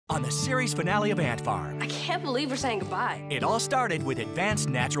on the series finale of Ant Farm. I can't believe we're saying goodbye. It all started with advanced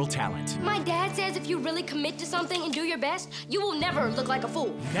natural talent. My dad says if you really commit to something and do your best, you will never look like a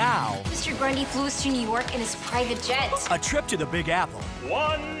fool. Now, Mr. Grundy flew us to New York in his private jet. a trip to the Big Apple.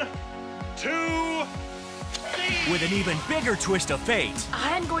 1, 2, 3. With an even bigger twist of fate,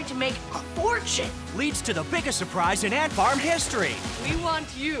 I'm going to make a fortune. leads to the biggest surprise in Ant Farm history. We want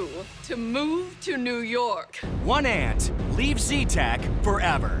you to move to New York. One ant leaves Z-Tech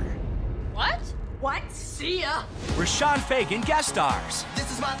forever. What? What? See ya. Roshon Fegan guest stars.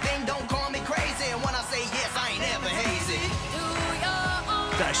 This is my thing, don't call me crazy. And when I say yes, I ain't ever hazy.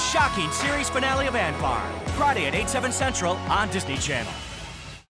 The shocking series finale of Ant Farm. Friday at 8/7 Central on Disney Channel.